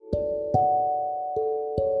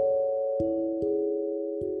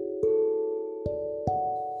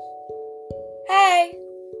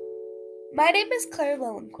My name is Claire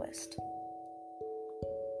Lillenquist.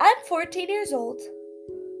 I'm 14 years old,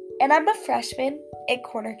 and I'm a freshman at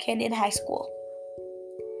Corner Canyon High School.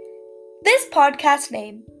 This podcast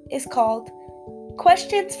name is called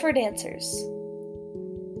Questions for Dancers.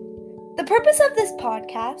 The purpose of this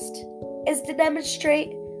podcast is to demonstrate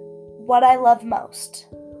what I love most,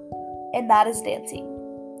 and that is dancing.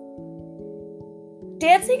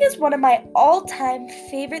 Dancing is one of my all-time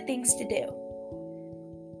favorite things to do.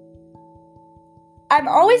 I'm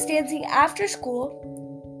always dancing after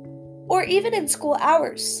school or even in school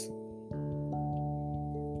hours.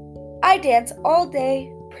 I dance all day,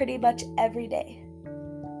 pretty much every day.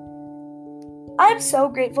 I'm so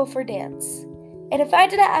grateful for dance, and if I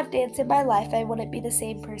didn't have dance in my life, I wouldn't be the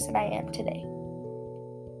same person I am today.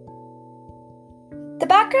 The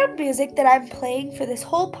background music that I'm playing for this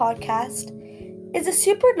whole podcast is a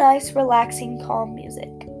super nice, relaxing, calm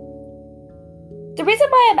music. The reason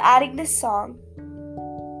why I'm adding this song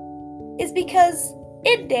is because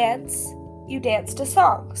in dance, you dance to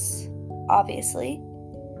songs, obviously.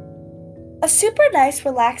 A super nice,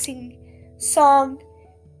 relaxing song,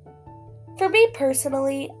 for me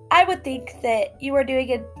personally, I would think that you are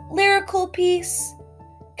doing a lyrical piece,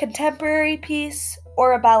 contemporary piece,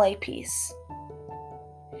 or a ballet piece.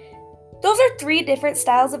 Those are 3 different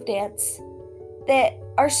styles of dance that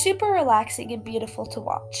are super relaxing and beautiful to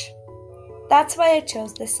watch. That's why I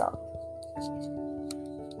chose this song.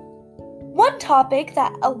 One topic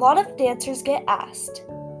that a lot of dancers get asked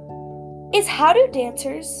is, how do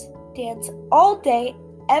dancers dance all day,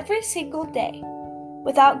 every single day,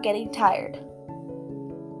 without getting tired?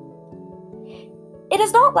 It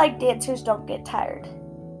is not like dancers don't get tired.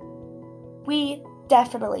 We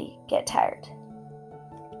definitely get tired.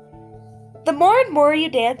 The more and more you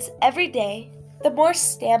dance every day, the more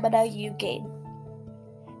stamina you gain.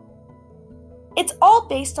 It's all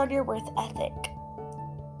based on your work ethic.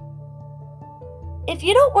 If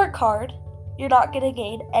you don't work hard, you're not going to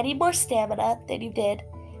gain any more stamina than you did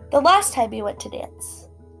the last time you went to dance.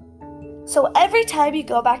 So every time you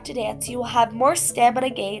go back to dance, you will have more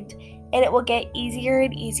stamina gained, and it will get easier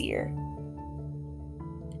and easier.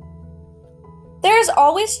 There is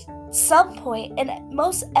always some point in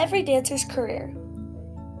most every dancer's career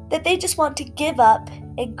that they just want to give up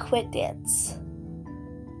and quit dance.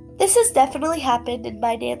 This has definitely happened in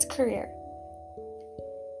my dance career.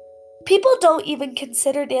 People don't even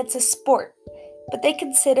consider dance a sport, but they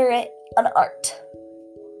consider it an art.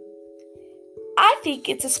 I think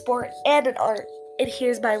it's a sport and an art, and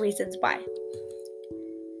here's my reasons why.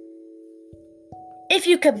 If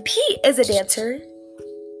you compete as a dancer,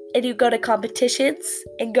 and you go to competitions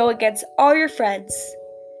and go against all your friends,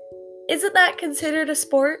 isn't that considered a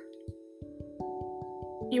sport?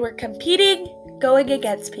 You are competing, going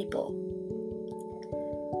against people.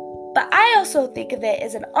 But I also think of it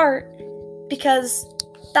as an art because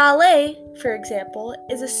ballet, for example,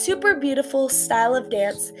 is a super beautiful style of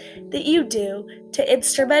dance that you do to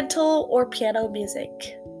instrumental or piano music,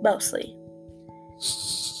 mostly.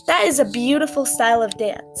 That is a beautiful style of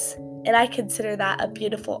dance, and I consider that a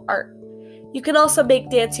beautiful art. You can also make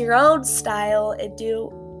dance your own style and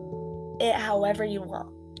do it however you want.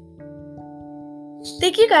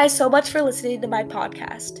 Thank you guys so much for listening to my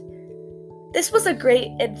podcast. This was a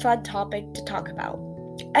great and fun topic to talk about.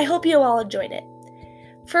 I hope you all enjoyed it.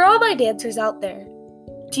 For all my dancers out there,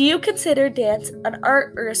 do you consider dance an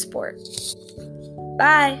art or a sport?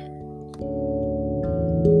 Bye!